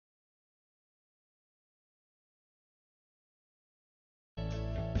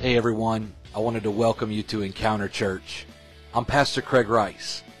Hey everyone, I wanted to welcome you to Encounter Church. I'm Pastor Craig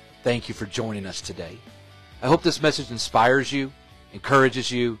Rice. Thank you for joining us today. I hope this message inspires you, encourages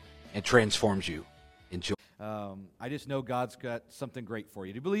you, and transforms you. Enjoy. I just know God's got something great for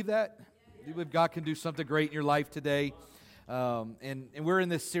you. Do you believe that? Do you believe God can do something great in your life today? And we're in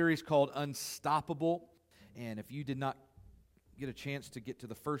this series called Unstoppable. And if you did not get a chance to get to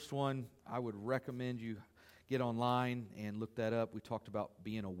the first one, I would recommend you get online and look that up. We talked about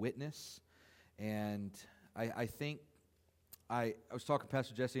being a witness. And I think I was talking to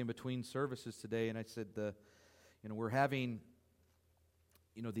Pastor Jesse in between services today, and I said, we're having,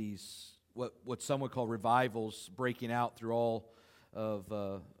 these what some would call revivals breaking out through all of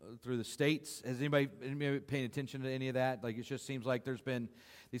through the states. Has anybody paying attention to any of that? Like, it just seems like there's been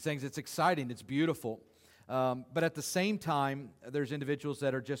these things. It's exciting. It's beautiful. But at the same time, there's individuals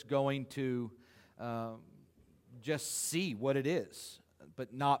that are just going to just see what it is,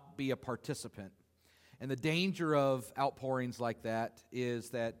 but not be a participant. And the danger of outpourings like that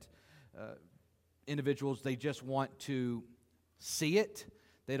is that individuals, they just want to see it.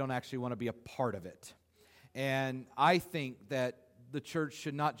 They don't actually want to be a part of it. And I think that the church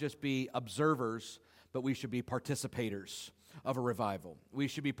should not just be observers, but we should be participators of a revival. We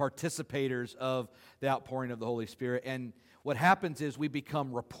should be participators of the outpouring of the Holy Spirit. And what happens is we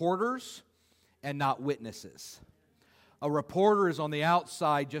become reporters and not witnesses. A reporter is on the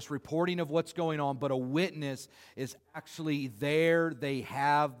outside just reporting of what's going on, but a witness is actually there. They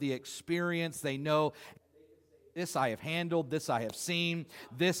have the experience. They know, this I have handled, this I have seen,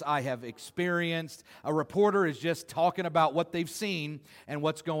 this I have experienced. A reporter is just talking about what they've seen and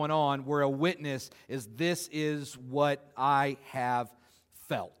what's going on, where a witness is, this is what I have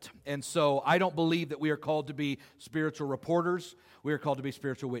felt. And so I don't believe that we are called to be spiritual reporters. We are called to be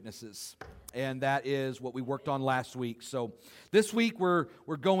spiritual witnesses. And that is what we worked on last week. So this week we're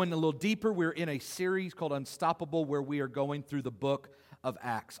going a little deeper. We're in a series called Unstoppable, where we are going through the book of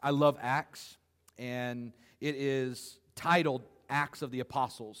Acts. I love Acts, and it is titled Acts of the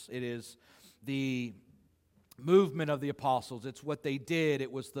Apostles. It is the movement of the apostles. It's what they did.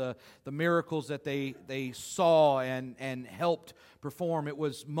 It was the miracles that they saw and helped perform. It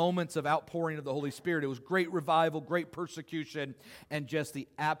was moments of outpouring of the Holy Spirit. It was great revival, great persecution, and just the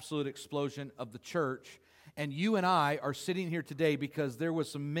absolute explosion of the church. And you and I are sitting here today because there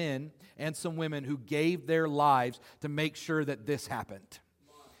was some men and some women who gave their lives to make sure that this happened.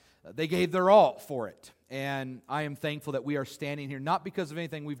 They gave their all for it. And I am thankful that we are standing here, not because of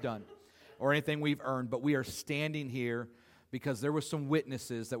anything we've done or anything we've earned, but we are standing here because there were some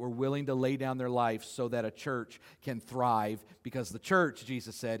witnesses that were willing to lay down their life so that a church can thrive, because the church,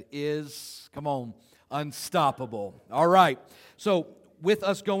 Jesus said, is, come on, unstoppable. All right, so with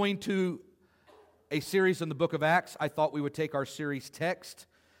us going to a series in the book of Acts, I thought we would take our series text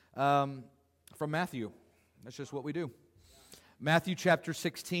from Matthew. That's just what we do. Matthew chapter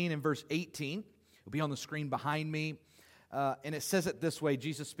 16 and verse 18. It'll be on the screen behind me. And it says it this way,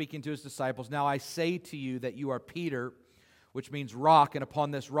 Jesus speaking to his disciples, "Now I say to you that you are Peter," which means rock, "and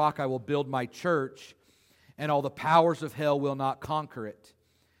upon this rock I will build my church, and all the powers of hell will not conquer it.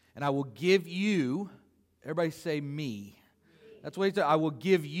 And I will give you," everybody say me. That's what he said. "I will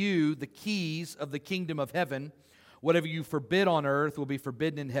give you the keys of the kingdom of heaven. Whatever you forbid on earth will be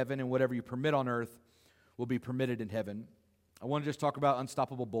forbidden in heaven, and whatever you permit on earth will be permitted in heaven." I want to just talk about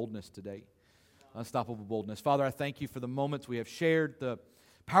unstoppable boldness today. Unstoppable boldness. Father, I thank you for the moments we have shared, the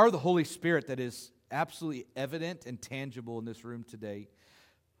power of the Holy Spirit that is absolutely evident and tangible in this room today.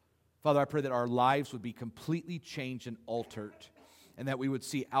 Father, I pray that our lives would be completely changed and altered, and that we would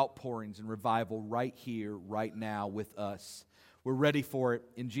see outpourings and revival right here, right now with us. We're ready for it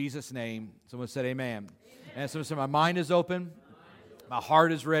in Jesus' name. Someone said amen. And someone said, my mind is open, my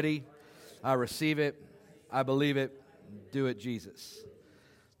heart is ready, I receive it, I believe it. Do it, Jesus.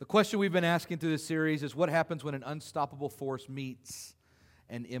 The question we've been asking through this series is, what happens when an unstoppable force meets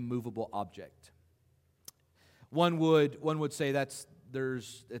an immovable object? One would say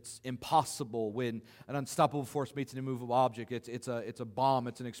it's impossible when an unstoppable force meets an immovable object. It's a bomb.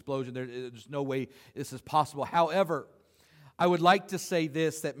 It's an explosion. There's no way this is possible. However, I would like to say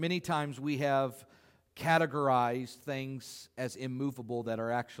this, that many times we have categorized things as immovable that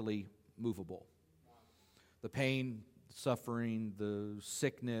are actually movable. The pain, suffering, the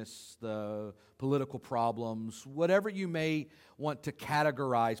sickness, the political problems, whatever you may want to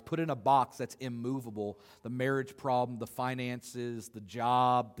categorize, put in a box that's immovable. The marriage problem, the finances, the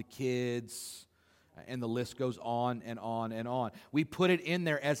job, the kids, and the list goes on and on and on. We put it in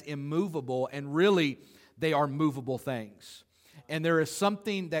there as immovable, and really they are movable things. And there is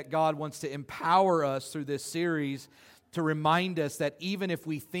something that God wants to empower us through this series to remind us that even if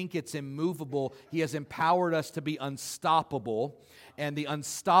we think it's immovable, He has empowered us to be unstoppable. And the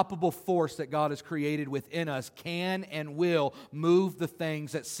unstoppable force that God has created within us can and will move the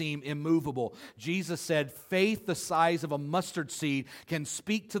things that seem immovable. Jesus said, faith the size of a mustard seed can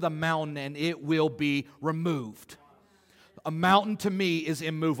speak to the mountain and it will be removed. A mountain to me is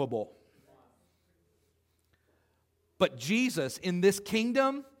immovable. But Jesus, in this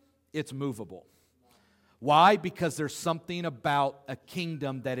kingdom, it's movable. Why? Because there's something about a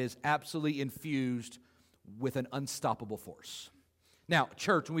kingdom that is absolutely infused with an unstoppable force. Now,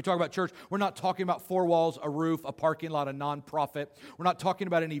 church, when we talk about church, we're not talking about four walls, a roof, a parking lot, a nonprofit. We're not talking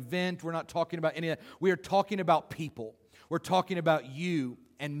about an event. We're not talking about any of that. We are talking about people. We're talking about you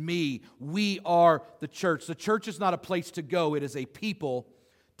and me. We are the church. The church is not a place to go. It is a people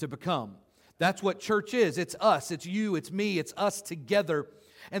to become. That's what church is. It's us. It's you. It's me. It's us together.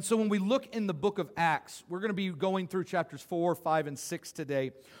 And so when we look in the book of Acts, we're going to be going through chapters 4, 5, and 6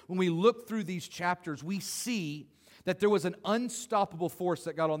 today. When we look through these chapters, we see that there was an unstoppable force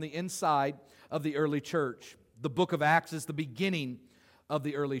that got on the inside of the early church. The book of Acts is the beginning of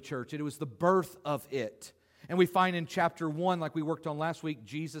the early church. It was the birth of it. And we find in chapter 1, like we worked on last week,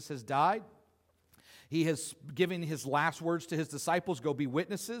 Jesus has died. He has given His last words to His disciples, go be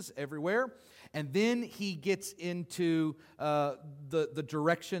witnesses everywhere. And then He gets into the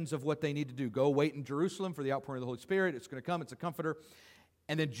directions of what they need to do. Go wait in Jerusalem for the outpouring of the Holy Spirit. It's going to come. It's a comforter.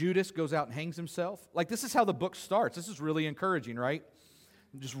 And then Judas goes out and hangs himself. Like, this is how the book starts. This is really encouraging, right?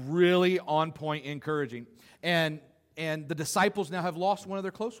 Just really on point encouraging. And the disciples now have lost one of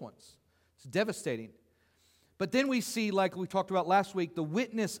their close ones. It's devastating. But then we see, like we talked about last week, the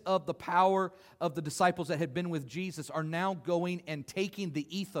witness of the power of the disciples that had been with Jesus are now going and taking the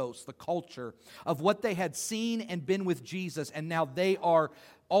ethos, the culture of what they had seen and been with Jesus, and now they are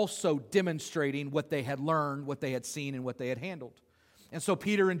also demonstrating what they had learned, what they had seen, and what they had handled. And so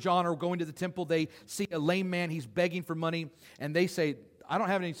Peter and John are going to the temple. They see a lame man. He's begging for money. And they say, I don't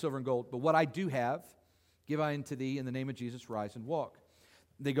have any silver and gold, but what I do have, give I unto thee in the name of Jesus, rise and walk.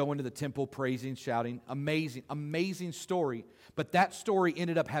 They go into the temple praising, shouting. Amazing, amazing story. But that story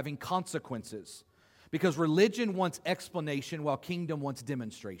ended up having consequences. Because religion wants explanation while kingdom wants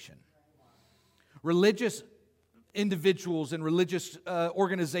demonstration. Religious individuals and religious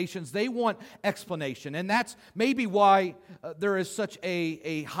organizations, they want explanation. And that's maybe why there is such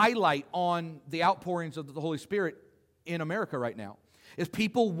a highlight on the outpourings of the Holy Spirit in America right now, is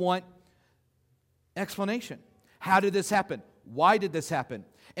people want explanation. How did this happen? Why did this happen?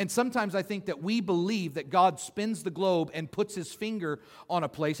 And sometimes I think that we believe that God spins the globe and puts His finger on a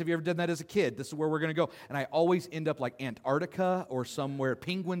place. Have you ever done that as a kid? This is where we're going to go. And I always end up like Antarctica or somewhere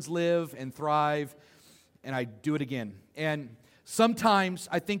penguins live and thrive. And I do it again. And sometimes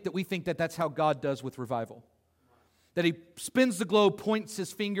I think that we think that that's how God does with revival. That He spins the globe, points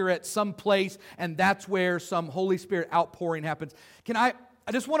His finger at some place, and that's where some Holy Spirit outpouring happens. I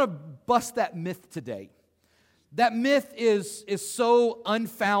just want to bust that myth today. That myth is so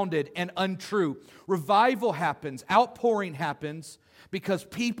unfounded and untrue. Revival happens, outpouring happens, because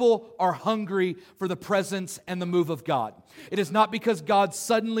people are hungry for the presence and the move of God. It is not because God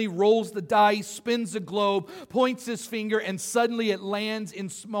suddenly rolls the dice, spins the globe, points His finger, and suddenly it lands in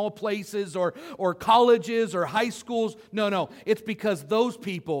small places or colleges or high schools. No. It's because those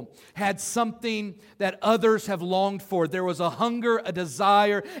people had something that others have longed for. There was a hunger, a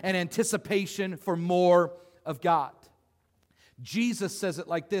desire, an anticipation for more of God. Jesus says it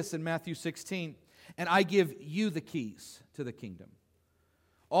like this in Matthew 16, and I give you the keys to the kingdom.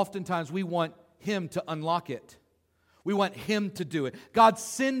 Oftentimes we want Him to unlock it. We want Him to do it. God,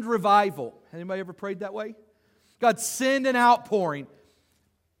 send revival. Anybody ever prayed that way? God, send an outpouring.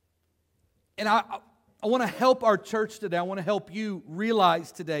 And I want to help our church today. I want to help you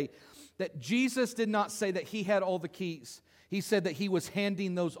realize today that Jesus did not say that He had all the keys. He said that He was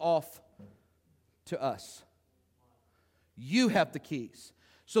handing those off to us. You have the keys.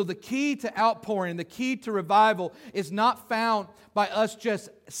 So the key to outpouring, the key to revival is not found by us just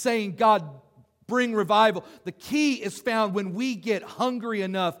saying, God, bring revival. The key is found when we get hungry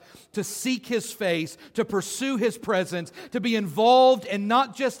enough to seek His face, to pursue His presence, to be involved and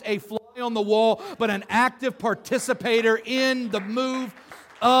not just a fly on the wall, but an active participator in the move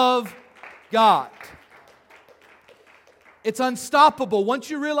of God. It's unstoppable. Once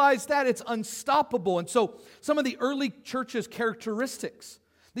you realize that, it's unstoppable. And so some of the early church's characteristics,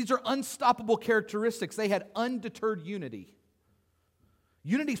 these are unstoppable characteristics. They had undeterred unity.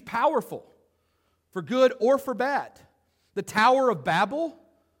 Unity's powerful, for good or for bad. The Tower of Babel,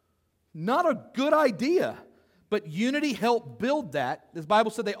 not a good idea, but unity helped build that. The Bible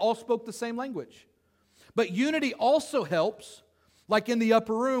said they all spoke the same language. But unity also helps, like in the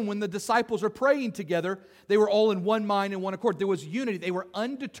upper room when the disciples are praying together, they were all in one mind and one accord. There was unity. They were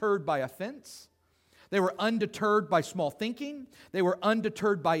undeterred by offense. They were undeterred by small thinking. They were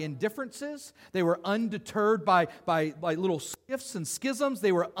undeterred by indifferences. They were undeterred by little schisms and schisms.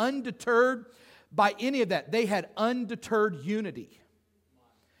 They were undeterred by any of that. They had undeterred unity.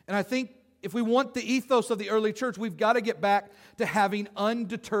 And I think if we want the ethos of the early church, we've got to get back to having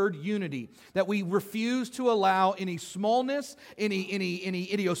undeterred unity. That we refuse to allow any smallness, any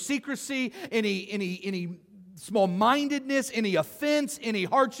idiosyncrasy, any small-mindedness, any offense, any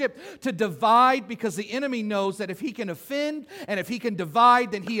hardship to divide, because the enemy knows that if he can offend and if he can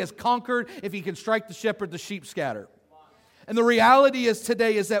divide, then he has conquered. If he can strike the shepherd, the sheep scatter. And the reality is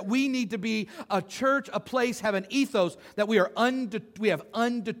today is that we need to be a church, a place, have an ethos that we have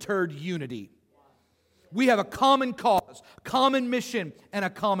undeterred unity. We have a common cause, common mission, and a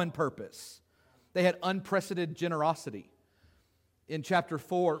common purpose. They had unprecedented generosity. In chapter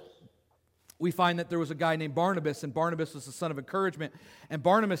 4, we find that there was a guy named Barnabas, and Barnabas was the son of encouragement. And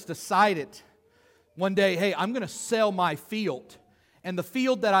Barnabas decided one day, hey, I'm going to sell my field. And the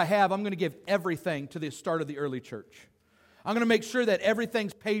field that I have, I'm going to give everything to the start of the early church. I'm going to make sure that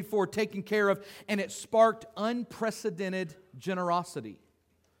everything's paid for, taken care of, and it sparked unprecedented generosity.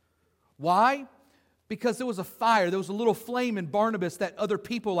 Why? Because there was a fire, there was a little flame in Barnabas that other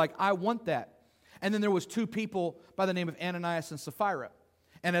people like, I want that. And then there was two people by the name of Ananias and Sapphira.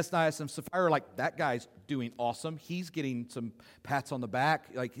 Ananias and Sapphira are like, that guy's doing awesome. He's getting some pats on the back.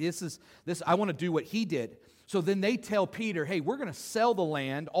 Like, this, I want to do what he did. So then they tell Peter, hey, we're going to sell the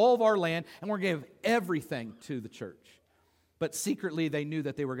land, all of our land, and we're going to give everything to the church. But secretly, they knew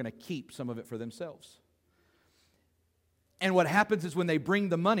that they were going to keep some of it for themselves. And what happens is when they bring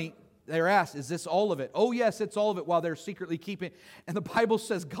the money, they're asked, is this all of it? Oh, yes, it's all of it, while they're secretly keeping it. And the Bible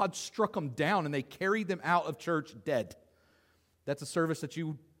says God struck them down, and they carried them out of church dead. That's a service that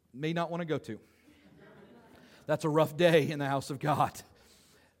you may not want to go to. That's a rough day in the house of God.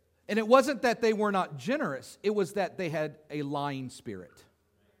 And it wasn't that they were not generous. It was that they had a lying spirit.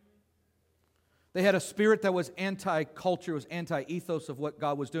 They had a spirit that was anti-culture, was anti-ethos of what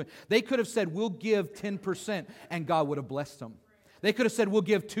God was doing. They could have said, we'll give 10%, and God would have blessed them. They could have said, we'll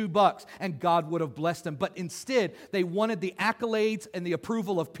give $2, and God would have blessed them. But instead, they wanted the accolades and the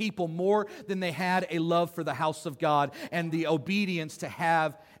approval of people more than they had a love for the house of God and the obedience to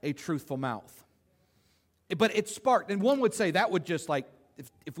have a truthful mouth. But it sparked, and one would say that would just like,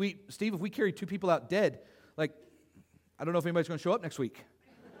 if we carry two people out dead, like, I don't know if anybody's going to show up next week.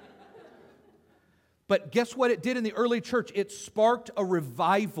 But guess what it did in the early church? It sparked a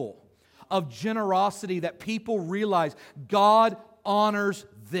revival of generosity that people realized God honors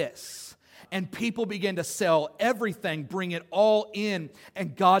this. And people began to sell everything, bring it all in,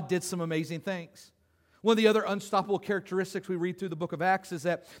 and God did some amazing things. One of the other unstoppable characteristics we read through the book of Acts is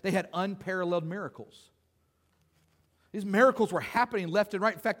that they had unparalleled miracles. These miracles were happening left and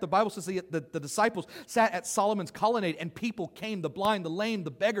right. In fact, the Bible says the disciples sat at Solomon's colonnade and people came, the blind, the lame,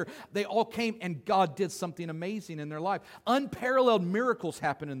 the beggar. They all came and God did something amazing in their life. Unparalleled miracles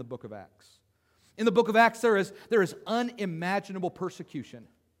happen in the book of Acts. In the book of Acts, there is unimaginable persecution.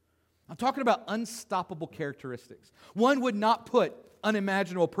 I'm talking about unstoppable characteristics. One would not put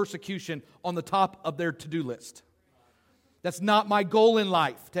unimaginable persecution on the top of their to-do list. That's not my goal in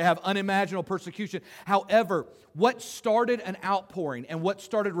life, to have unimaginable persecution. However, what started an outpouring and what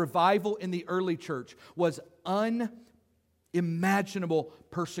started revival in the early church was unimaginable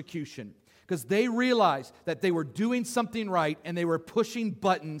persecution. Because they realized that they were doing something right and they were pushing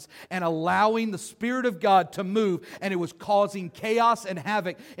buttons and allowing the Spirit of God to move, and it was causing chaos and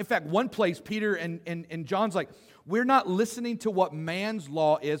havoc. In fact, one place, Peter and John's like, we're not listening to what man's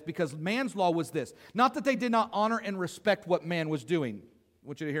law is, because man's law was this. Not that they did not honor and respect what man was doing. I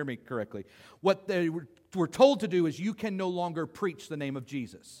want you to hear me correctly. What they were told to do is, you can no longer preach the name of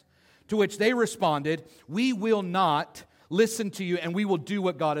Jesus. To which they responded, we will not listen to you, and we will do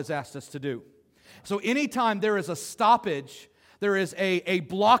what God has asked us to do. So anytime there is a stoppage, there is a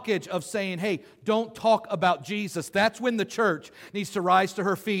blockage of saying, hey, don't talk about Jesus, that's when the church needs to rise to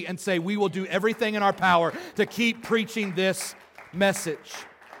her feet and say, we will do everything in our power to keep preaching this message.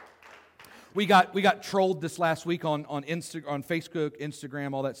 We got trolled this last week on Facebook,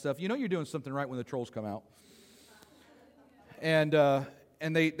 Instagram, all that stuff. You know you're doing something right when the trolls come out. And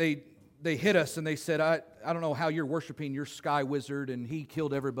they hit us and they said, I don't know how you're worshiping your sky wizard and he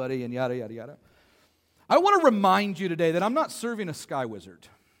killed everybody and yada, yada, yada. I want to remind you today that I'm not serving a sky wizard.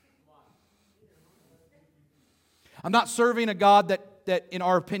 I'm not serving a God that in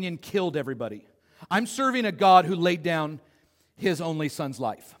our opinion, killed everybody. I'm serving a God who laid down His only Son's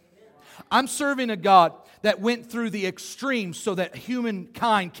life. I'm serving a God that went through the extremes so that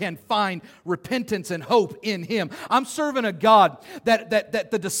humankind can find repentance and hope in Him. I'm serving a God that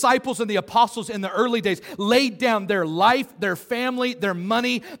the disciples and the apostles in the early days laid down their life, their family, their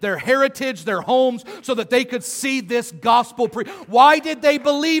money, their heritage, their homes, so that they could see this gospel. Why did they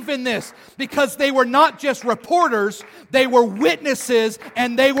believe in this? Because they were not just reporters, they were witnesses,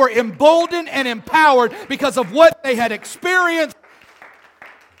 and they were emboldened and empowered because of what they had experienced.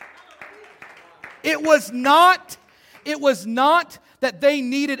 It was not that they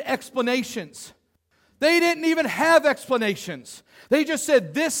needed explanations. They didn't even have explanations. They just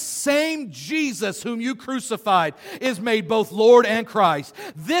said, this same Jesus whom you crucified is made both Lord and Christ.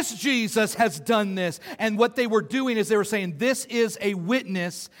 This Jesus has done this. And what they were doing is they were saying, this is a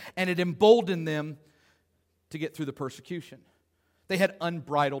witness, and it emboldened them to get through the persecution. They had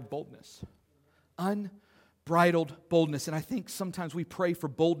unbridled boldness. Unbridled boldness. And I think sometimes we pray for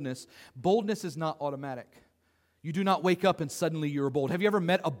boldness. Boldness is not automatic. You do not wake up and suddenly you're bold. Have you ever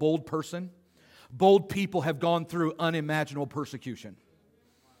met a bold person? Bold people have gone through unimaginable persecution.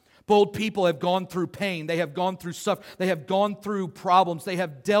 Bold people have gone through pain. They have gone through suffering. They have gone through problems. They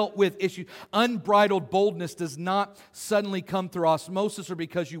have dealt with issues. Unbridled boldness does not suddenly come through osmosis or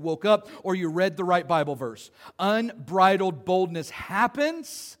because you woke up or you read the right Bible verse. Unbridled boldness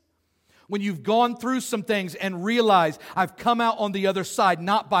happens when you've gone through some things and realize I've come out on the other side,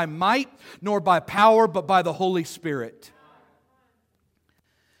 not by might nor by power, but by the Holy Spirit.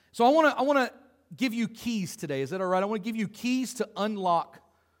 So I want to give you keys today. Is that all right? I want to give you keys to unlock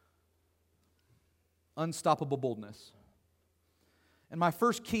unstoppable boldness. And my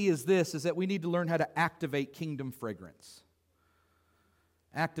first key is this, is that we need to learn how to activate kingdom fragrance.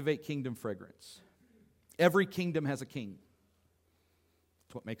 Activate kingdom fragrance. Every kingdom has a king.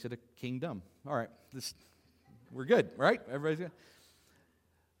 That's what makes it a kingdom. All right, we're good, right? Everybody's good.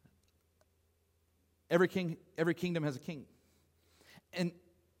 Every kingdom has a king. And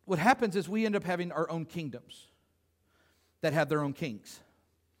what happens is we end up having our own kingdoms that have their own kings.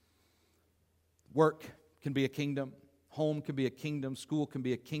 Work can be a kingdom. Home can be a kingdom. School can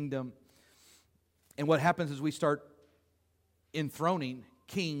be a kingdom. And what happens is we start enthroning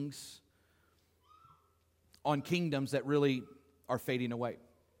kings on kingdoms that really are fading away.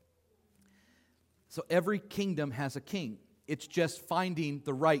 So every kingdom has a king. It's just finding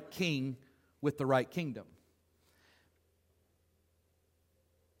the right king with the right kingdom.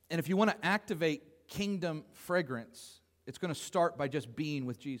 And if you want to activate kingdom fragrance, it's going to start by just being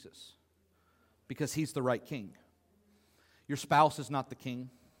with Jesus, because He's the right king. Your spouse is not the king.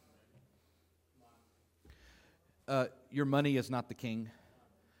 Your money is not the king.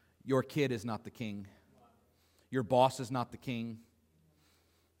 Your kid is not the king. Your boss is not the king.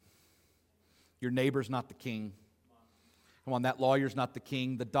 Your neighbor's not the king. Come on, that lawyer's not the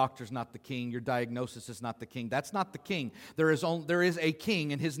king. The doctor's not the king. Your diagnosis is not the king. That's not the king. There is a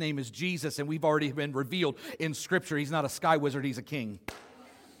king, and His name is Jesus, and we've already been revealed in Scripture. He's not a sky wizard. He's a king.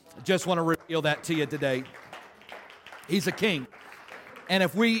 I just want to reveal that to you today. He's a king. And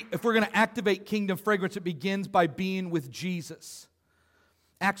if we're going to activate kingdom fragrance, it begins by being with Jesus.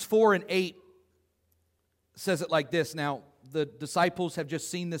 Acts 4:8 says it like this. Now, the disciples have just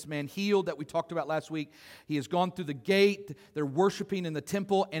seen this man healed that we talked about last week. He has gone through the gate. They're worshiping in the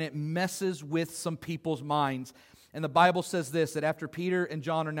temple, and it messes with some people's minds. And the Bible says this, that after Peter and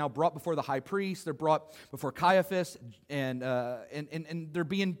John are now brought before the high priest, they're brought before Caiaphas, and they're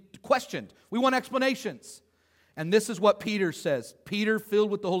being questioned. We want explanations. And this is what Peter says. Peter, filled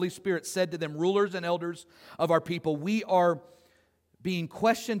with the Holy Spirit, said to them, rulers and elders of our people, we are being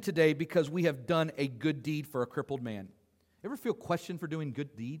questioned today because we have done a good deed for a crippled man. Ever feel questioned for doing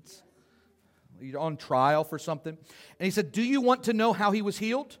good deeds? You're on trial for something. And he said, do you want to know how he was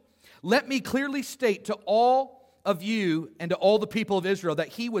healed? Let me clearly state to all of you and to all the people of Israel that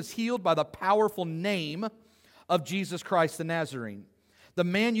he was healed by the powerful name of Jesus Christ the Nazarene, the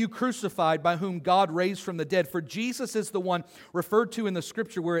man you crucified, by whom God raised from the dead. For Jesus is the one referred to in the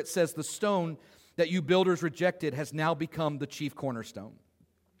Scripture where it says, the stone that you builders rejected has now become the chief cornerstone.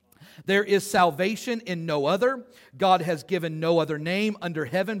 There is salvation in no other. God has given no other name under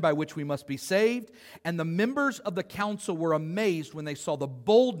heaven by which we must be saved. And the members of the council were amazed when they saw the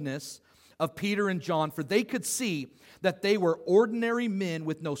boldness of Peter and John, for they could see that they were ordinary men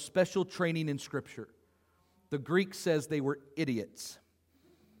with no special training in Scripture. The Greek says they were idiots.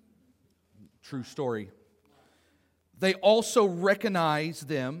 True story. They also recognized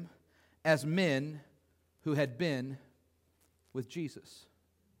them as men who had been with Jesus.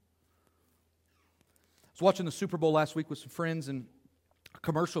 I was watching the Super Bowl last week with some friends, and a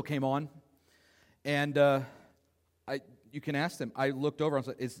commercial came on. And you can ask them. I looked over and I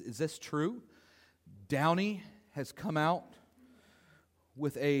was like, is this true? Downy has come out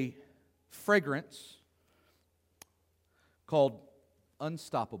with a fragrance called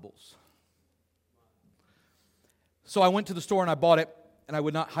Unstoppables. So I went to the store and I bought it, and I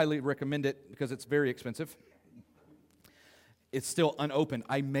would not highly recommend it because it's very expensive. It's still unopened.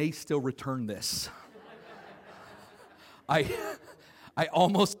 I may still return this. I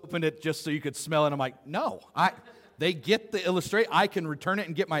almost opened it just so you could smell it. I'm like, no. They get the illustration. I can return it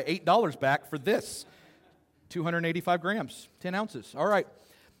and get my $8 back for this. 285 grams, 10 ounces. All right.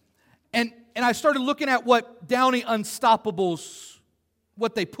 And I started looking at what Downy Unstoppables,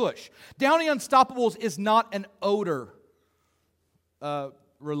 what they push. Downy Unstoppables is not an odor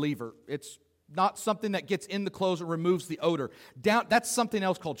reliever. It's not something that gets in the clothes and removes the odor. That's something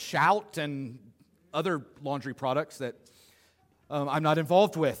else called Shout and other laundry products that I'm not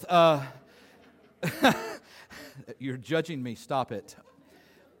involved with. You're judging me. Stop it.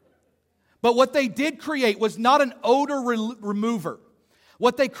 But what they did create was not an odor remover.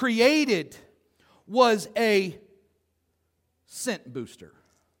 What they created was a scent booster.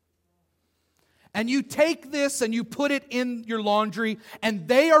 And you take this and you put it in your laundry, and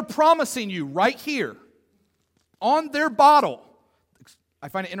they are promising you right here on their bottle. I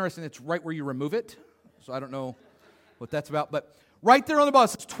find it interesting, it's right where you remove it. So I don't know what that's about. But right there on the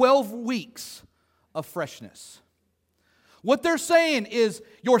bottle, it says 12 weeks of freshness. What they're saying is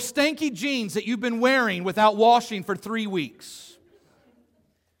your stanky jeans that you've been wearing without washing for 3 weeks,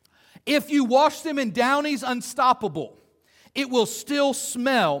 if you wash them in Downy's Unstoppable, it will still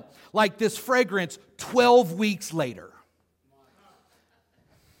smell like this fragrance 12 weeks later.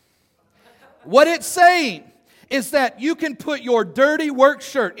 What it's saying is that you can put your dirty work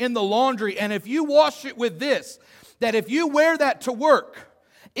shirt in the laundry, and if you wash it with this, that if you wear that to work,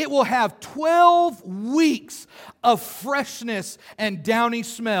 it will have 12 weeks of freshness and Downy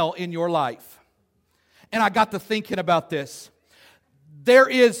smell in your life. And I got to thinking about this. There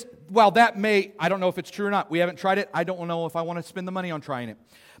is, while that may, I don't know if it's true or not. We haven't tried it. I don't know if I want to spend the money on trying it.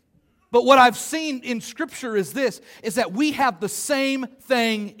 But what I've seen in Scripture is this, is that we have the same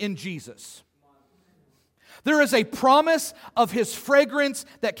thing in Jesus. There is a promise of His fragrance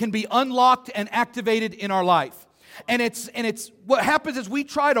that can be unlocked and activated in our life. And it's what happens is we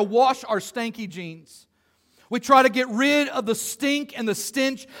try to wash our stanky jeans. We try to get rid of the stink and the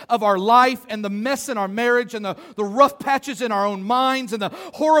stench of our life and the mess in our marriage and the rough patches in our own minds and the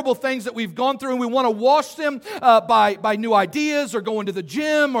horrible things that we've gone through. And we want to wash them by new ideas or going to the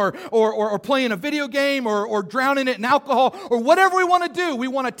gym or playing a video game or drowning it in alcohol or whatever we want to do. We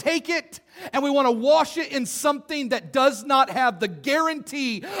want to take it and we want to wash it in something that does not have the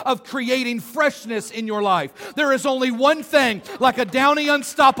guarantee of creating freshness in your life. There is only one thing like a Downy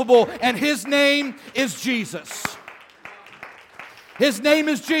Unstoppable, and His name is Jesus. His name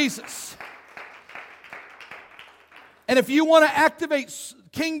is Jesus. And if you want to activate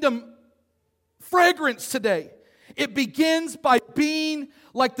kingdom fragrance today, it begins by being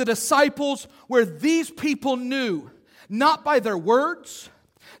like the disciples, where these people knew, not by their words,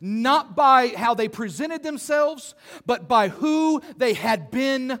 not by how they presented themselves, but by who they had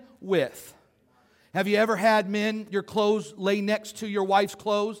been with. Have you ever had men, your clothes lay next to your wife's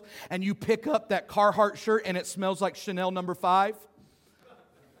clothes, and you pick up that Carhartt shirt and it smells like Chanel No. 5?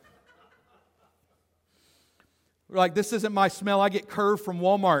 We're like, this isn't my smell, I get Curve from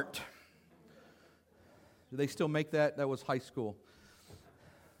Walmart. Do they still make that? That was high school.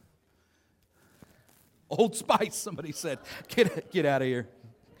 Old Spice, somebody said. Get out of here.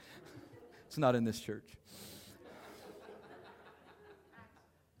 It's not in this church.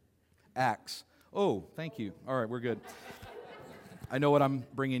 Axe. Oh, thank you. All right, we're good. I know what I'm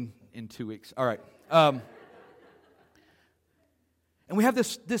bringing in 2 weeks. All right. And we have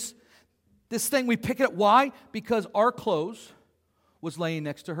this thing, we pick it up. Why? Because our clothes was laying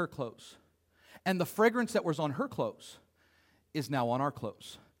next to her clothes. And the fragrance that was on her clothes is now on our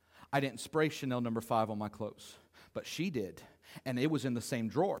clothes. I didn't spray Chanel No. 5 on my clothes, but she did. And it was in the same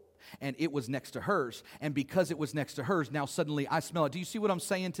drawer. And it was next to hers. And because it was next to hers, now suddenly I smell it. Do you see what I'm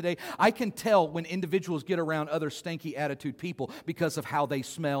saying today? I can tell when individuals get around other stanky attitude people because of how they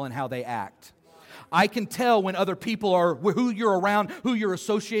smell and how they act. I can tell when other people are who you're around, who you're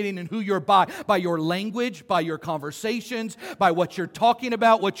associating, and who you're by your language, by your conversations, by what you're talking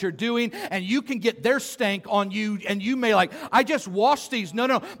about, what you're doing, and you can get their stank on you, and you may like, I just washed these.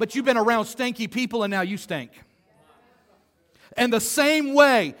 No, but you've been around stanky people, and now you stink. And the same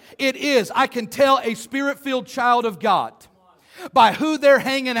way it is, I can tell a Spirit-filled child of God by who they're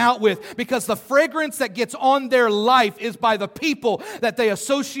hanging out with, because the fragrance that gets on their life is by the people that they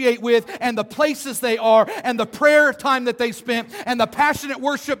associate with and the places they are and the prayer time that they spent and the passionate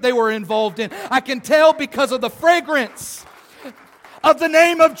worship they were involved in. I can tell because of the fragrance of the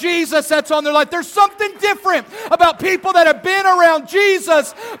name of Jesus that's on their life. There's something different about people that have been around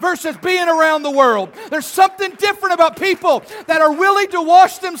Jesus versus being around the world. There's something different about people that are willing to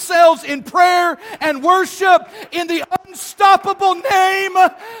wash themselves in prayer and worship in the unstoppable name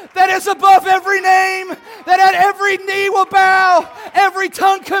that is above every name, that at every knee will bow, every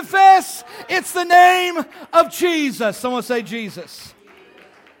tongue confess. It's the name of Jesus. Someone say Jesus.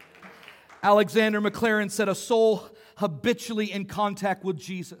 Alexander McLaren said, a soul habitually in contact with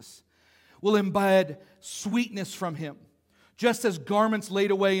Jesus will embed sweetness from Him, just as garments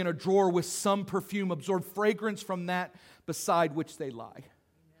laid away in a drawer with some perfume absorb fragrance from that beside which they lie.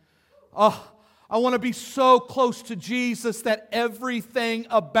 Oh, I want to be so close to Jesus that everything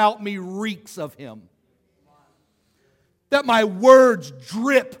about me reeks of Him. That my words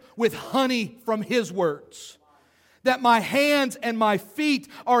drip with honey from His words. That my hands and my feet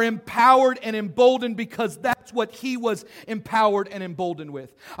are empowered and emboldened because that's what He was empowered and emboldened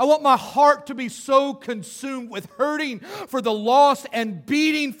with. I want my heart to be so consumed with hurting for the lost and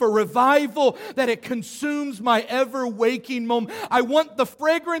beating for revival that it consumes my ever-waking moment. I want the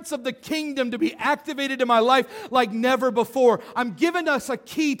fragrance of the kingdom to be activated in my life like never before. I'm giving us a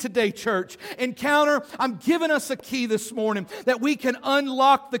key today, church. Encounter, I'm giving us a key this morning that we can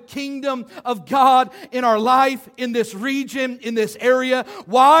unlock the kingdom of God in our life, in this region, in this area.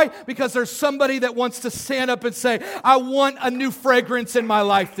 Why? Because there's somebody that wants to stand up and say, I want a new fragrance in my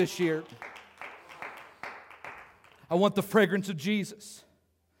life this year. I want the fragrance of Jesus.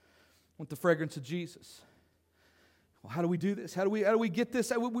 I want the fragrance of Jesus. Well, how do we do this? How do we get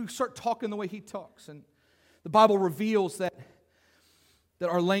this? We start talking the way He talks. And the Bible reveals that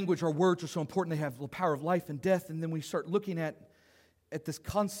our language, our words are so important. They have the power of life and death. And then we start looking at this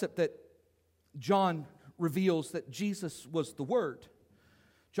concept that John reveals that Jesus was the Word.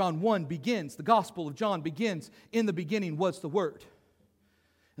 John 1 begins, the Gospel of John begins, in the beginning was the Word.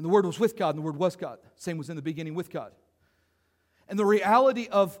 And the Word was with God, and the Word was God. Same was in the beginning with God. And the reality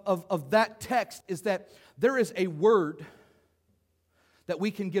of that text is that there is a word that we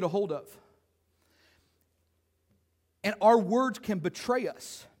can get a hold of. And our words can betray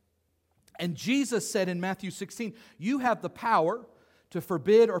us. And Jesus said in Matthew 16, you have the power to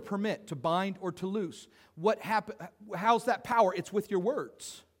forbid or permit, to bind or to loose. How's that power? It's with your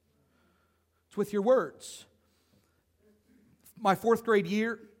words. It's with your words. My 4th grade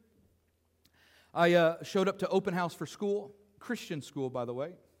year, I showed up to open house for school, Christian school, by the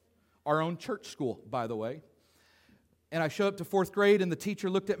way, our own church school, by the way. And I showed up to 4th grade, and the teacher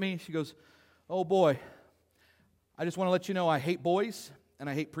looked at me. She goes, oh boy, I just want to let you know I hate boys and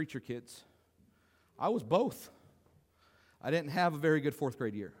I hate preacher kids. I was both. I didn't have a very good 4th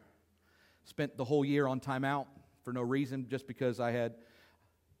grade year. Spent the whole year on timeout for no reason, just because I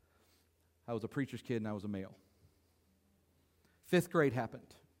was a preacher's kid and I was a male. 5th grade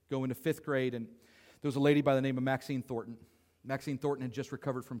happened. Go into 5th grade, and there was a lady by the name of Maxine Thornton. Maxine Thornton had just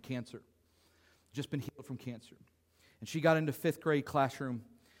recovered from cancer, just been healed from cancer. And she got into 5th grade classroom,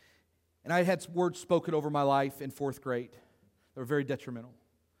 and I had words spoken over my life in 4th grade that were very detrimental.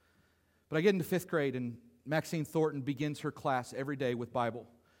 But I get into 5th grade, and Maxine Thornton begins her class every day with Bible.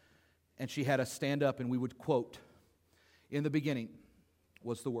 And she had us stand up and we would quote, in the beginning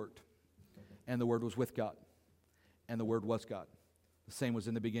was the Word, and the Word was with God, and the Word was God. The same was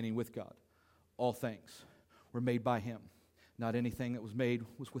in the beginning with God. All things were made by Him. Not anything that was made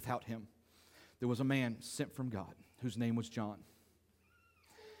was without Him. There was a man sent from God whose name was John.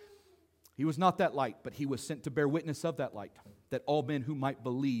 He was not that light, but he was sent to bear witness of that light, that all men who might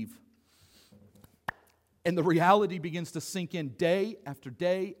believe. And the reality begins to sink in day after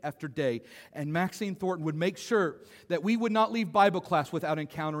day after day. And Maxine Thornton would make sure that we would not leave Bible class without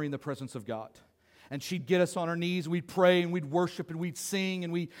encountering the presence of God. And she'd get us on our knees, we'd pray, and we'd worship, and we'd sing,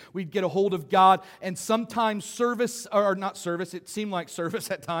 and we'd get a hold of God. And sometimes service, or not service, it seemed like service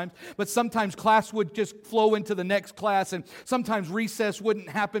at times, but sometimes class would just flow into the next class, and sometimes recess wouldn't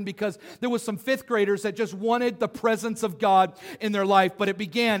happen because there was some 5th graders that just wanted the presence of God in their life. But it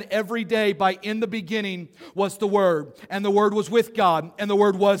began every day by, in the beginning was the Word, and the Word was with God, and the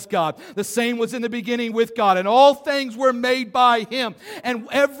Word was God. The same was in the beginning with God, and all things were made by Him. And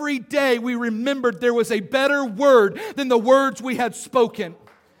every day we remembered there was a better word than the words we had spoken.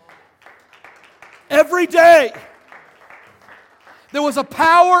 Every day. There was a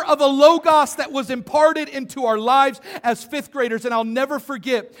power of a Logos that was imparted into our lives as fifth graders. And I'll never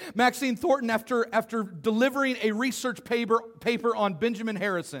forget Maxine Thornton after delivering a research paper on Benjamin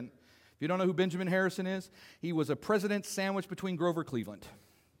Harrison. If you don't know who Benjamin Harrison is, he was a president sandwiched between Grover Cleveland.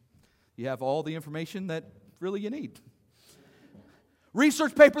 You have all the information that really you need.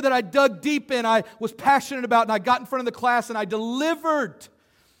 Research paper that I dug deep in, I was passionate about, and I got in front of the class and I delivered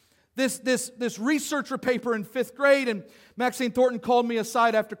this researcher paper in fifth grade. And Maxine Thornton called me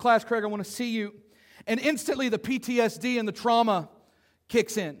aside after class. Craig, I want to see you. And instantly the PTSD and the trauma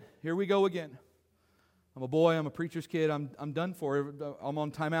kicks in. Here we go again. I'm a boy, I'm a preacher's kid, I'm done for, I'm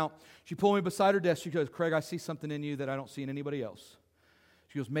on timeout. She pulled me beside her desk. She goes, Craig, I see something in you that I don't see in anybody else.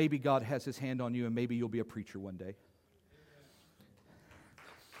 She goes, maybe God has His hand on you and maybe you'll be a preacher one day.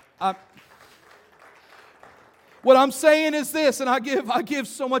 What I'm saying is this, and I give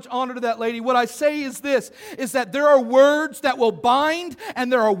so much honor to that lady. What I say is this, is that there are words that will bind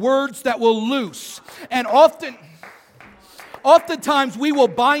and there are words that will loose. And oftentimes we will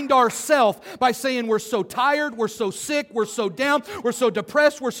bind ourselves by saying we're so tired, we're so sick, we're so down, we're so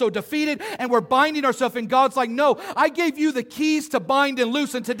depressed, we're so defeated, and we're binding ourselves. And God's like, no, I gave you the keys to bind and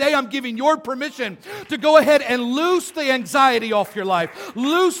loose, and today I'm giving your permission to go ahead and loose the anxiety off your life,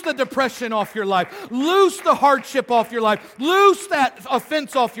 loose the depression off your life, loose the hardship off your life, loose that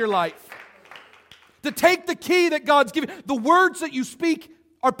offense off your life. To take the key that God's given. The words that you speak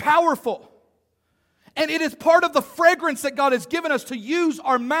are powerful. And it is part of the fragrance that God has given us to use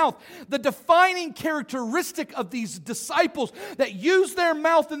our mouth. The defining characteristic of these disciples that used their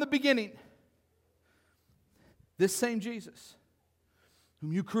mouth in the beginning. This same Jesus,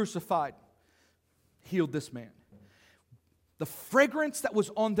 whom you crucified, healed this man. The fragrance that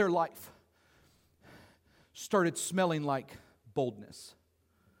was on their life started smelling like boldness.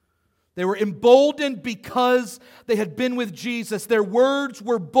 They were emboldened because they had been with Jesus. Their words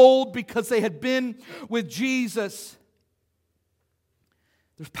were bold because they had been with Jesus.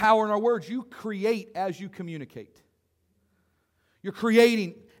 There's power in our words. You create as you communicate. You're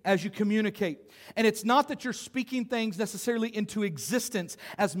creating as you communicate. And it's not that you're speaking things necessarily into existence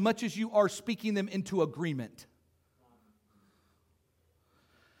as much as you are speaking them into agreement.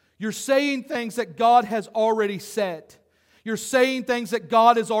 You're saying things that God has already said. You're saying things that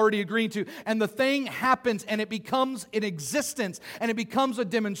God has already agreed to. And the thing happens and it becomes an existence and it becomes a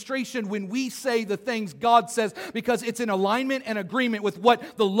demonstration when we say the things God says, because it's in alignment and agreement with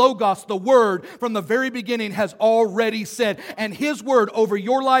what the Logos, the Word, from the very beginning has already said. And His Word over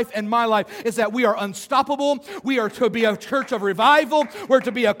your life and my life is that we are unstoppable. We are to be a church of revival. We're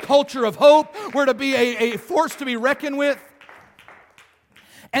to be a culture of hope. We're to be a force to be reckoned with.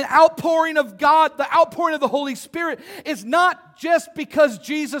 An outpouring of God, the outpouring of the Holy Spirit is not just because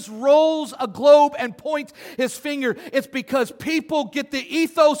Jesus rolls a globe and points His finger. It's because people get the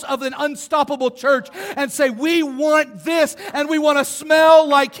ethos of an unstoppable church and say, we want this and we want to smell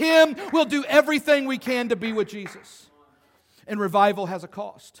like Him. We'll do everything we can to be with Jesus. And revival has a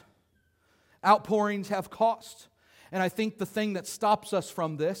cost. Outpourings have cost. And I think the thing that stops us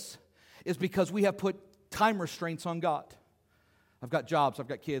from this is because we have put time restraints on God. I've got jobs, I've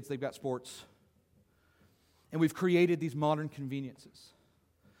got kids, they've got sports. And we've created these modern conveniences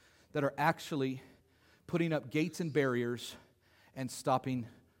that are actually putting up gates and barriers and stopping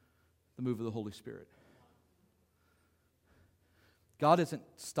the move of the Holy Spirit. God isn't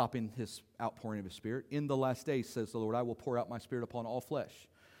stopping His outpouring of His Spirit. In the last days, says the Lord, I will pour out my Spirit upon all flesh.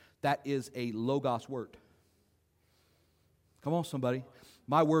 That is a Logos word. Come on, somebody.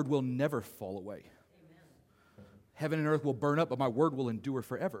 My word will never fall away. Heaven and earth will burn up, but my word will endure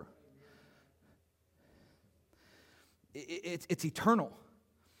forever. It's eternal.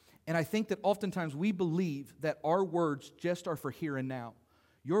 And I think that oftentimes we believe that our words just are for here and now.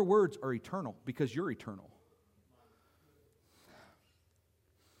 Your words are eternal because you're eternal.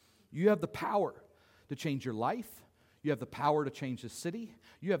 You have the power to change your life. You have the power to change the city.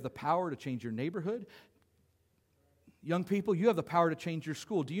 You have the power to change your neighborhood. Young people, you have the power to change your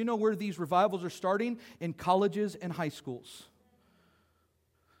school. Do you know where these revivals are starting? In colleges and high schools.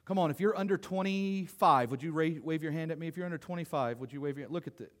 Come on, if you're under 25, would you wave your hand at me? If you're under 25, would you wave your hand? Look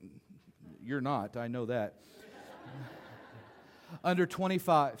at the... You're not, I know that. Under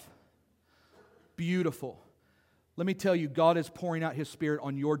 25. Beautiful. Let me tell you, God is pouring out His Spirit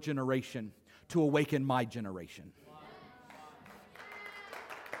on your generation to awaken my generation.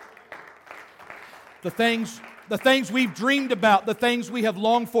 The things the things we've dreamed about, the things we have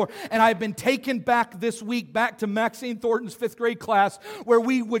longed for. And I've been taken back this week, back to Maxine Thornton's 5th grade class, where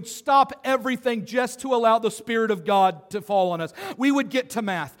we would stop everything just to allow the Spirit of God to fall on us. We would get to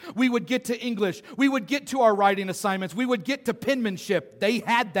math. We would get to English. We would get to our writing assignments. We would get to penmanship. They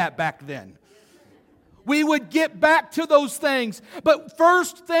had that back then. We would get back to those things. But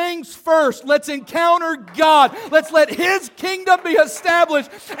first things first, let's encounter God. Let's let His kingdom be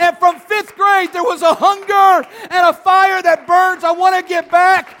established. And from 5th grade, there was a hunger and a fire that burns. I want to get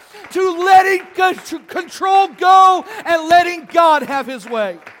back to letting control go and letting God have His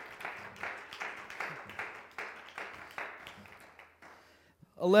way.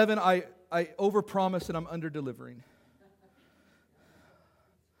 Eleven, I overpromise and I'm under-delivering.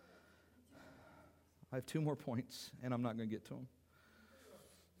 I have 2 more points, and I'm not going to get to them.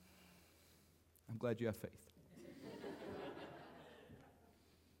 I'm glad you have faith.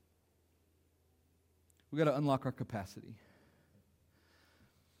 We've got to unlock our capacity.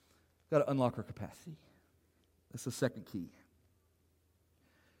 We've got to unlock our capacity. That's the second key.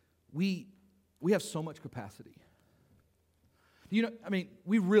 We have so much capacity. You know, I mean,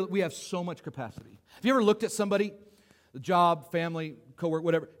 we have so much capacity. Have you ever looked at somebody, the job, family, coworker,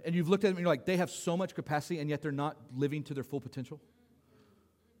 whatever, and you've looked at them and you're like, they have so much capacity and yet they're not living to their full potential?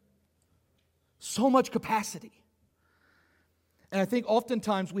 So much capacity. And I think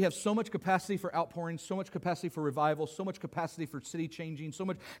oftentimes we have so much capacity for outpouring, so much capacity for revival, so much capacity for city changing, so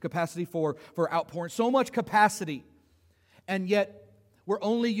much capacity for outpouring, so much capacity, and yet we're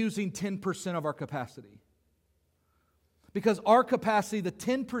only using 10% of our capacity. Because our capacity, the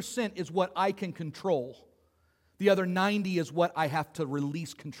 10% is what I can control. The other 90 is what I have to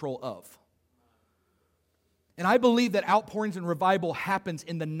release control of. And I believe that outpourings and revival happens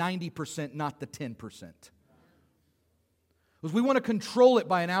in the 90%, not the 10%. Because we want to control it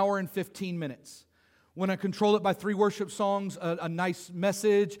by an hour and 15 minutes. We want to control it by 3 worship songs, a nice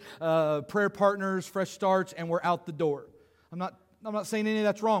message, prayer partners, fresh starts, and we're out the door. I'm not saying any of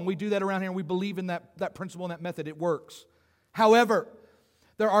that's wrong. We do that around here, and we believe in that principle and that method. It works. However,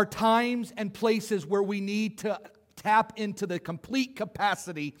 there are times and places where we need to tap into the complete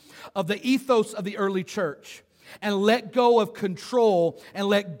capacity of the ethos of the early church and let go of control and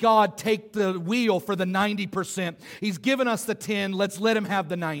let God take the wheel for the 90%. He's given us the 10. Let's let Him have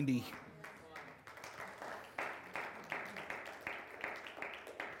the 90.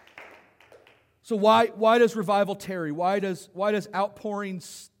 So why does revival tarry? Why does outpouring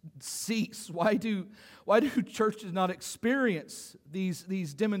cease? Why do churches not experience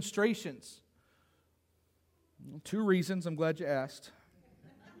these demonstrations? 2 reasons. I'm glad you asked.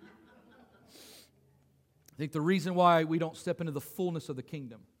 I think the reason why we don't step into the fullness of the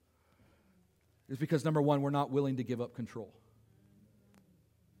kingdom is because, number 1, we're not willing to give up control.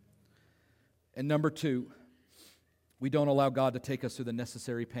 And number 2, we don't allow God to take us through the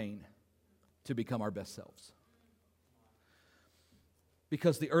necessary pain to become our best selves.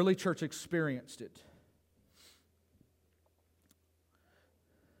 Because the early church experienced it.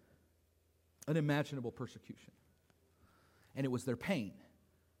 Unimaginable persecution. And it was their pain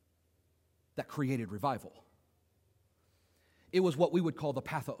that created revival. It was what we would call the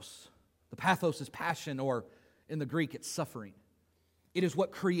pathos. The pathos is passion, or in the Greek it's suffering. It is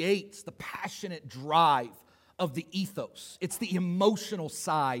what creates the passionate drive of the ethos. It's the emotional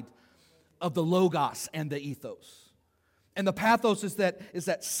side of the logos and the ethos. And the pathos is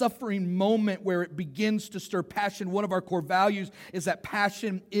that suffering moment where it begins to stir passion. One of our core values is that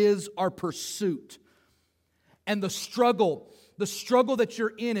passion is our pursuit. And the struggle that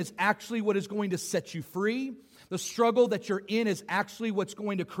you're in is actually what is going to set you free. The struggle that you're in is actually what's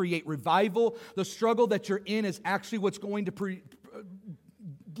going to create revival. The struggle that you're in is actually what's going to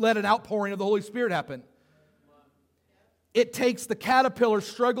let an outpouring of the Holy Spirit happen. It takes the caterpillar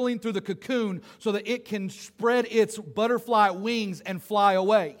struggling through the cocoon so that it can spread its butterfly wings and fly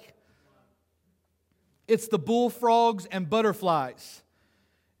away. It's the bullfrogs and butterflies.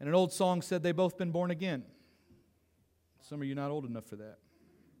 And an old song said they've both been born again. Some of you not old enough for that.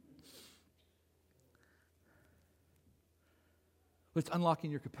 But it's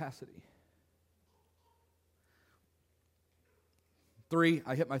unlocking your capacity. 3,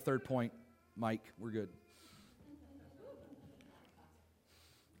 I hit my 3rd point. Mike, we're good.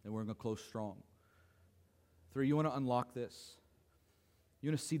 And we're going to close strong. 3, you want to unlock this. You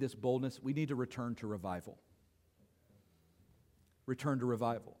want to see this boldness. We need to return to revival. Return to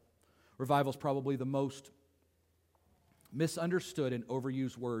revival. Revival is probably the most misunderstood and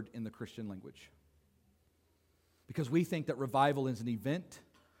overused word in the Christian language. Because we think that revival is an event,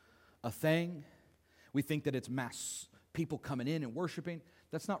 a thing. We think that it's mass people coming in and worshiping.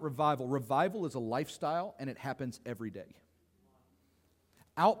 That's not revival. Revival is a lifestyle, and it happens every day.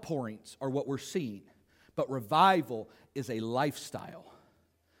 Outpourings are what we're seeing, but revival is a lifestyle.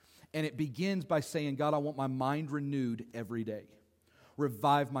 And it begins by saying, God, I want my mind renewed every day.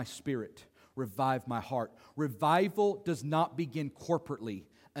 Revive my spirit. Revive my heart. Revival does not begin corporately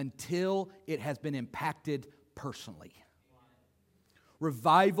until it has been impacted personally.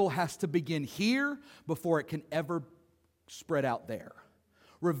 Revival has to begin here before it can ever spread out there.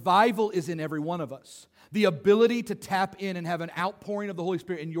 Revival is in every one of us. The ability to tap in and have an outpouring of the Holy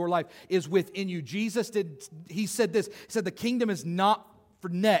Spirit in your life is within you. He said this, he said the kingdom is not for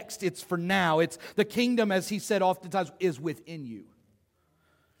next, it's for now. It's the kingdom, as he said oftentimes, is within you.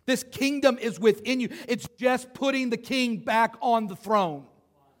 This kingdom is within you. It's just putting the king back on the throne.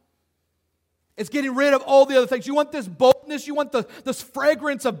 It's getting rid of all the other things. You want this boldness, you want this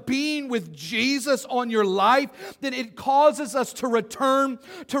fragrance of being with Jesus on your life, then it causes us to return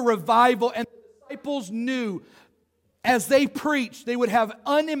to revival. And the disciples knew as they preached, they would have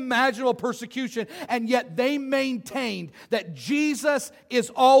unimaginable persecution, and yet they maintained that Jesus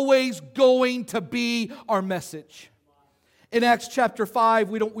is always going to be our message. In Acts chapter 5,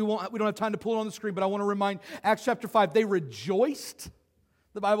 we don't have time to pull it on the screen, but I want to remind Acts chapter 5, they rejoiced,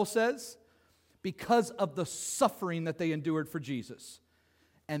 the Bible says, because of the suffering that they endured for Jesus.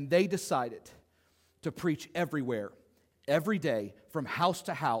 And they decided to preach everywhere, every day, from house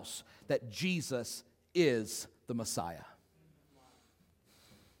to house, that Jesus is the Messiah.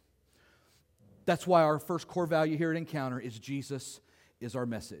 That's why our first core value here at Encounter is Jesus is our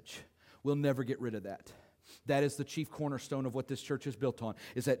message. We'll never get rid of that. That is the chief cornerstone of what this church is built on,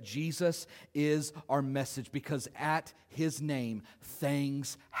 is that Jesus is our message, because at His name,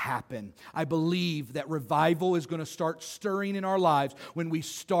 things happen. I believe that revival is going to start stirring in our lives when we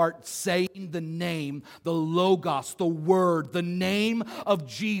start saying the name, the Logos, the Word, the name of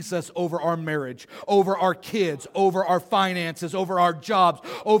Jesus over our marriage, over our kids, over our finances, over our jobs,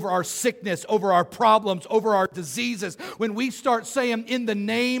 over our sickness, over our problems, over our diseases. When we start saying in the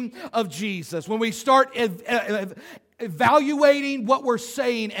name of Jesus, when we start evaluating what we're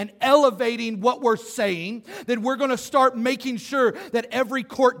saying and elevating what we're saying, then we're going to start making sure that every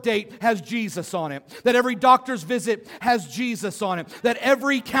court date has Jesus on it, that every doctor's visit has Jesus on it, that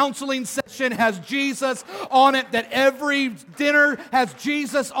every counseling session has Jesus on it, that every dinner has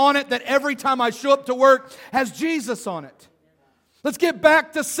Jesus on it, that every time I show up to work has Jesus on it. Let's get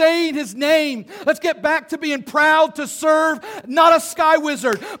back to saying His name. Let's get back to being proud to serve not a sky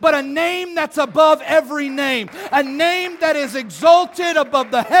wizard, but a name that's above every name. A name that is exalted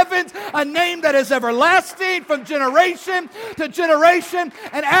above the heavens. A name that is everlasting from generation to generation.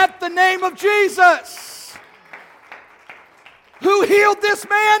 And at the name of Jesus. Who healed this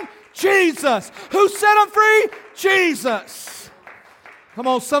man? Jesus. Who set him free? Jesus. Come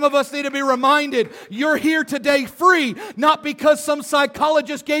on, some of us need to be reminded you're here today free, not because some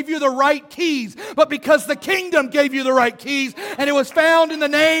psychologist gave you the right keys, but because the kingdom gave you the right keys, and it was found in the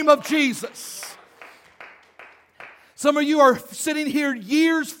name of Jesus. Some of you are sitting here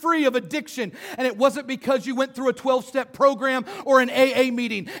years free of addiction, and it wasn't because you went through a 12-step program or an AA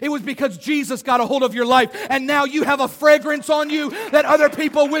meeting. It was because Jesus got a hold of your life, and now you have a fragrance on you that other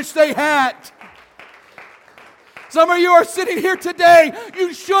people wish they had. Some of you are sitting here today,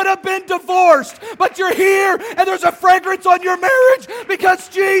 you should have been divorced, but you're here and there's a fragrance on your marriage because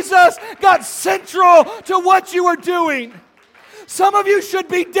Jesus got central to what you were doing. Some of you should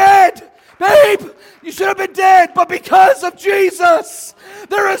be dead. Babe, you should have been dead, but because of Jesus,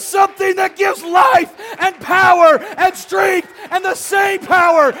 there is something that gives life and power and strength, and the same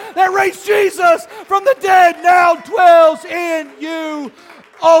power that raised Jesus from the dead now dwells in you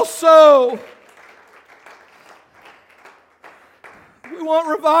also. We want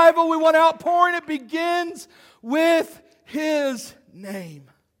revival. We want outpouring. It begins with His name.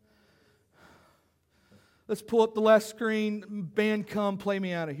 Let's pull up the last screen. Band, come, play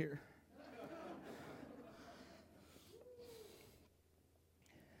me out of here.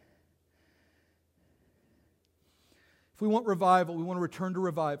 If we want revival, we want to return to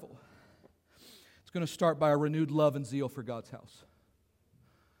revival. It's going to start by a renewed love and zeal for God's house.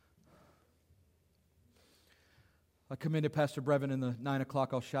 I commended Pastor Brevin in the 9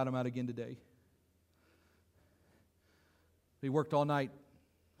 o'clock. I'll shout him out again today. He worked all night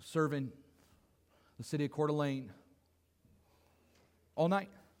serving the city of Coeur d'Alene. All night.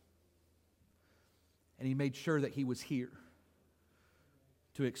 And he made sure that he was here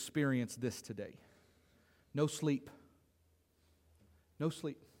to experience this today. No sleep. No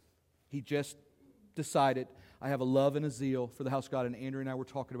sleep. He just decided, I have a love and a zeal for the house of God. And Andrew and I were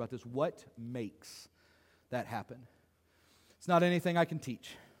talking about this. What makes that happen? It's not anything I can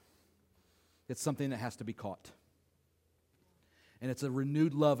teach. It's something that has to be caught. And it's a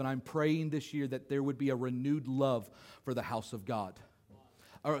renewed love, and I'm praying this year that there would be a renewed love for the house of God.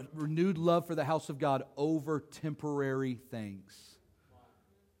 A renewed love for the house of God over temporary things.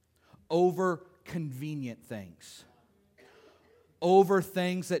 Over convenient things. Over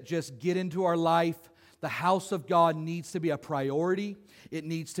things that just get into our life. The house of God needs to be a priority. It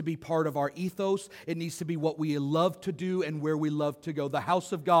needs to be part of our ethos. It needs to be what we love to do and where we love to go. The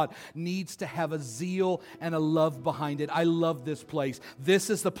house of God needs to have a zeal and a love behind it. I love this place. This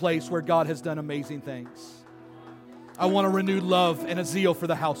is the place where God has done amazing things. I want a renewed love and a zeal for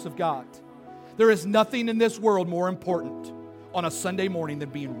the house of God. There is nothing in this world more important on a Sunday morning than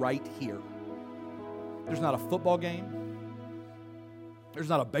being right here. There's not a football game. There's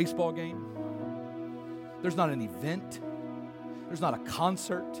not a baseball game. There's not an event. There's not a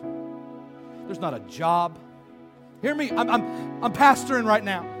concert. There's not a job. Hear me, I'm pastoring right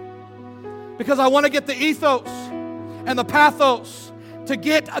now because I want to get the ethos and the pathos to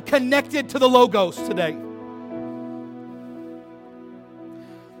get connected to the logos today.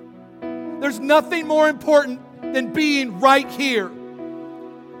 There's nothing more important than being right here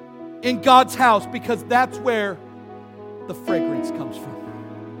in God's house because that's where the fragrance comes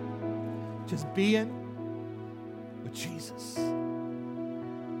from. Just being with Jesus.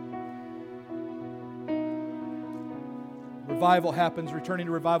 Revival happens. Returning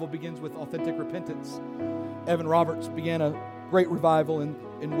to revival begins with authentic repentance. Evan Roberts began a great revival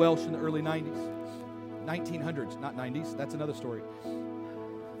in Welsh in the early 90s. 1900s, not 90s. That's another story.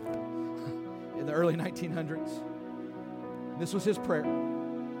 In the early 1900s. This was his prayer.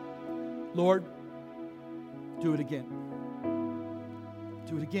 Lord, do it again.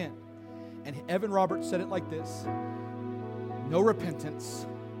 Do it again. And Evan Roberts said it like this: no repentance,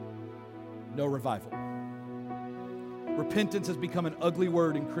 no revival. Repentance has become an ugly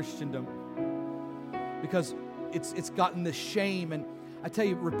word in Christendom because it's gotten this shame. And I tell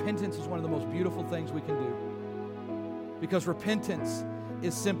you, repentance is one of the most beautiful things we can do because repentance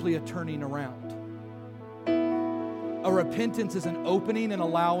is simply a turning around. A repentance is an opening and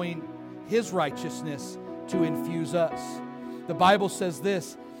allowing His righteousness to infuse us. The Bible says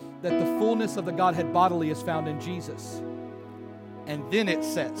this, that the fullness of the Godhead bodily is found in Jesus. And then it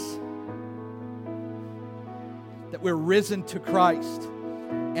says that we're risen to Christ.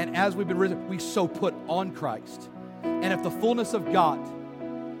 And as we've been risen, we so put on Christ. And if the fullness of God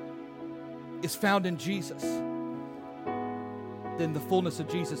is found in Jesus, then the fullness of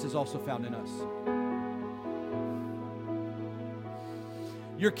Jesus is also found in us.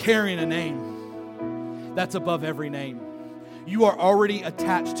 You're carrying a name that's above every name. You are already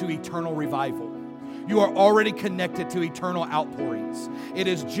attached to eternal revival. You are already connected to eternal outpourings. It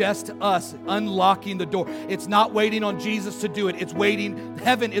is just us unlocking the door. It's not waiting on Jesus to do it. It's waiting.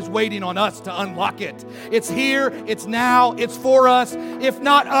 Heaven is waiting on us to unlock it. It's here. It's now. It's for us. If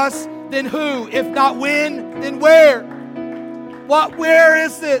not us, then who? If not when, then where? What? Where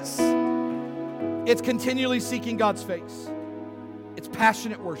is this? It's continually seeking God's face. It's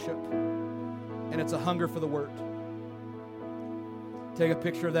passionate worship. And it's a hunger for the Word. Take a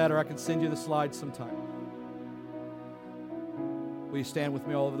picture of that, or I can send you the slides sometime. Will you stand with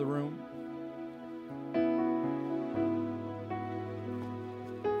me all over the room?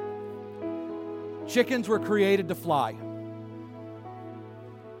 Chickens were created to fly.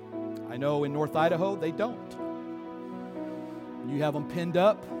 I know in North Idaho they don't. You have them pinned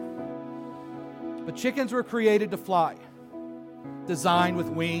up. But chickens were created to fly, designed with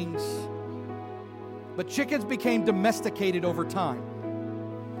wings. But chickens became domesticated over time.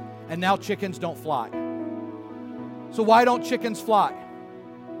 And now chickens don't fly. So why don't chickens fly?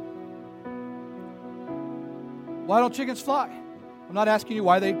 Why don't chickens fly? I'm not asking you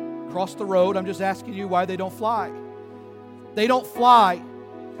why they cross the road. I'm just asking you why they don't fly. They don't fly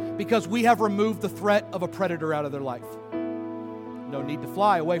because we have removed the threat of a predator out of their life. No need to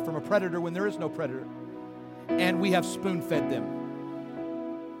fly away from a predator when there is no predator. And we have spoon-fed them.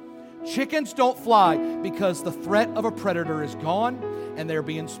 Chickens don't fly because the threat of a predator is gone and they're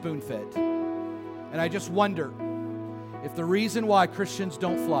being spoon-fed. And I just wonder if the reason why Christians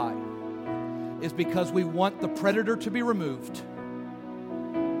don't fly is because we want the predator to be removed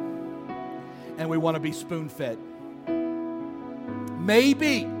and we want to be spoon-fed.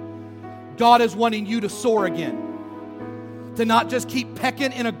 Maybe God is wanting you to soar again, to not just keep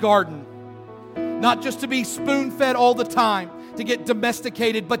pecking in a garden, not just to be spoon-fed all the time, to get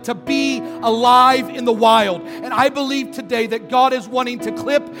domesticated, but to be alive in the wild. And I believe today that God is wanting to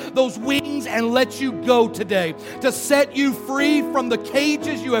clip those wings and let you go today, to set you free from the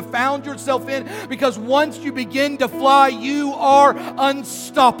cages you have found yourself in, because once you begin to fly, you are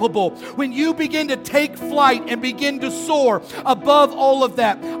unstoppable. When you begin to take flight and begin to soar above all of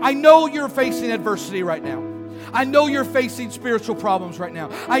that, I know you're facing adversity right now. I know you're facing spiritual problems right now.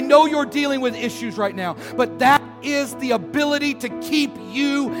 I know you're dealing with issues right now. But that is the ability to keep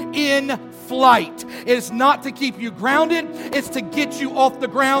you in flight. It's not to keep you grounded. It's to get you off the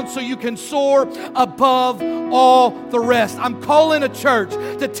ground so you can soar above all the rest. I'm calling a church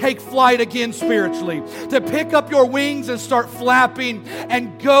to take flight again spiritually, to pick up your wings and start flapping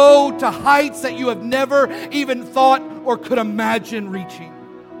and go to heights that you have never even thought or could imagine reaching.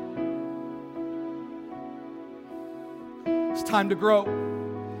 It's time to grow.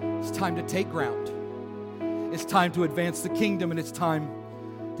 It's time to take ground. It's time to advance the kingdom, and it's time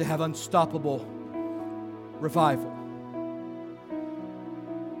to have unstoppable revival.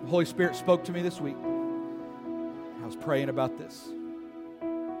 The Holy Spirit spoke to me this week. I was praying about this.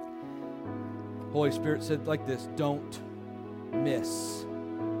 The Holy Spirit said like this: don't miss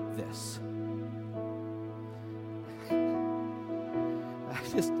this.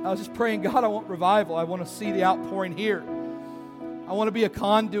 I was just praying, God, I want revival. I want to see the outpouring here. I want to be a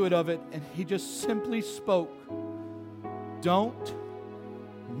conduit of it. And He just simply spoke, don't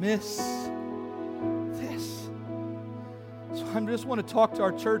miss this. So I just want to talk to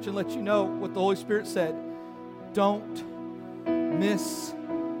our church and let you know what the Holy Spirit said. Don't miss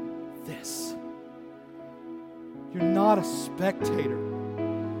this. You're not a spectator.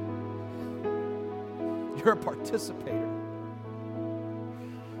 You're a participator.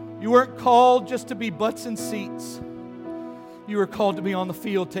 You weren't called just to be butts and seats. You were called to be on the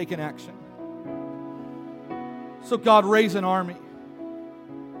field taking action. So God, raise an army.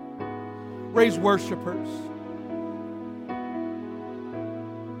 Raise worshipers.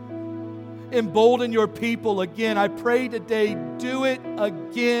 Embolden your people again. I pray today, do it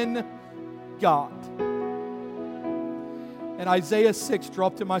again, God. And Isaiah 6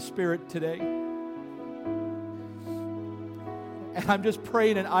 dropped in my spirit today. And I'm just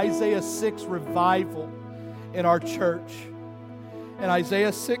praying an Isaiah 6 revival in our church. And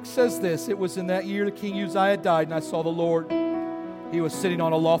Isaiah 6 says this: it was in that year that King Uzziah died, and I saw the Lord. He was sitting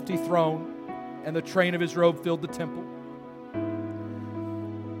on a lofty throne, and the train of His robe filled the temple.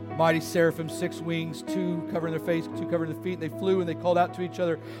 Mighty seraphim, 6 wings, 2 covering their face, 2 covering their feet, and they flew and they called out to each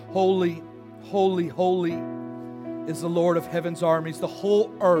other, holy, holy, holy is the Lord of heaven's armies. The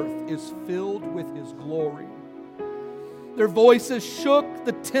whole earth is filled with His glory. Their voices shook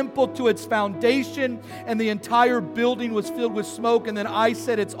the temple to its foundation, and the entire building was filled with smoke. And then I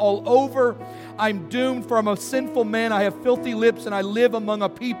said, it's all over. I'm doomed, for I'm a sinful man. I have filthy lips, and I live among a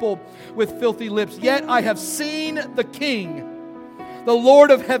people with filthy lips. Yet I have seen the King, the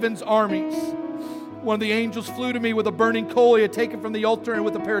Lord of heaven's armies. One of the angels flew to me with a burning coal he had taken from the altar, and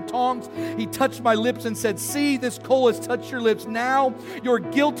with a pair of tongs he touched my lips and said, see, this coal has touched your lips. Now your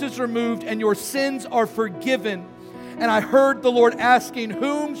guilt is removed and your sins are forgiven. And I heard the Lord asking,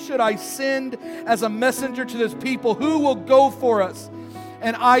 whom should I send as a messenger to this people? Who will go for us?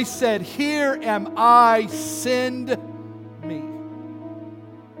 And I said, here am I, send me.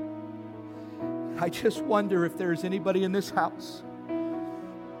 I just wonder if there's anybody in this house,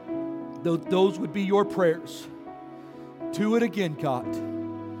 those would be your prayers. Do it again, God.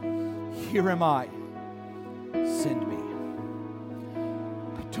 Here am I, send me.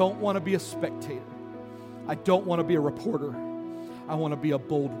 I don't want to be a spectator. I don't want to be a reporter. I want to be a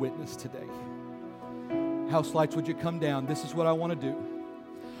bold witness today. House lights, would you come down? This is what I want to do.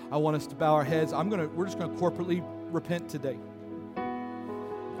 I want us to bow our heads. We're just going to corporately repent today.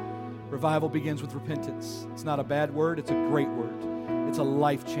 Revival begins with repentance. It's not a bad word. It's a great word. It's a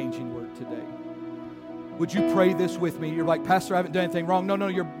life-changing word today. Would you pray this with me? You're like, Pastor, I haven't done anything wrong. No,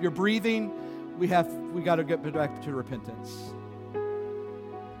 you're breathing. We got to get back to repentance.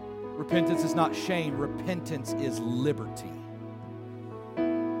 Repentance is not shame. Repentance is liberty.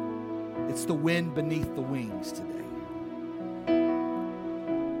 It's the wind beneath the wings today.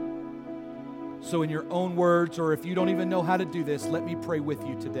 So in your own words, or if you don't even know how to do this, let me pray with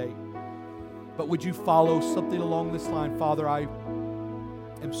you today. But would you follow something along this line? Father, I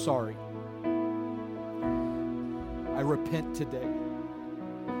am sorry. I repent today.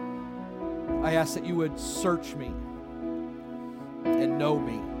 I ask that you would search me and know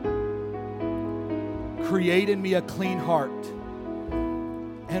me. Create in me a clean heart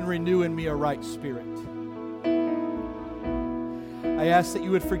and renew in me a right spirit. I ask that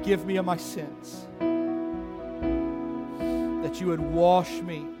you would forgive me of my sins, that that you would wash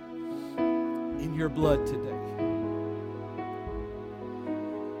me in your blood today.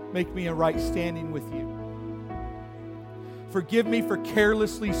 Make me in right standing with you. Forgive me for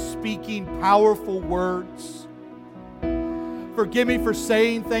carelessly speaking powerful words. Forgive me for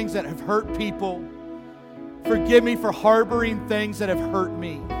saying things that have hurt people. Forgive me for harboring things that have hurt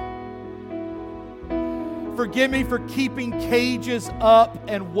me. Forgive me for keeping cages up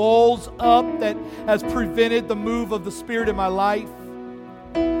and walls up that has prevented the move of the Spirit in my life.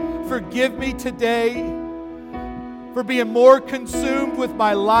 Forgive me today for being more consumed with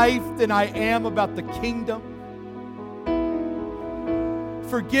my life than I am about the kingdom.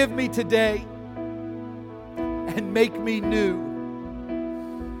 Forgive me today and make me new.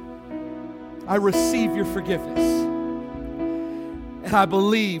 I receive your forgiveness. And I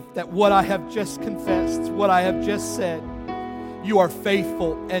believe that what I have just confessed, what I have just said, you are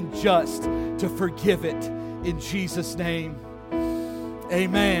faithful and just to forgive it in Jesus' name.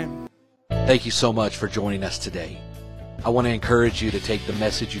 Amen. Thank you so much for joining us today. I want to encourage you to take the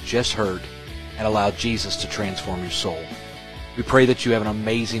message you just heard and allow Jesus to transform your soul. We pray that you have an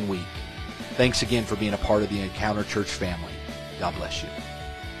amazing week. Thanks again for being a part of the Encounter Church family. God bless you.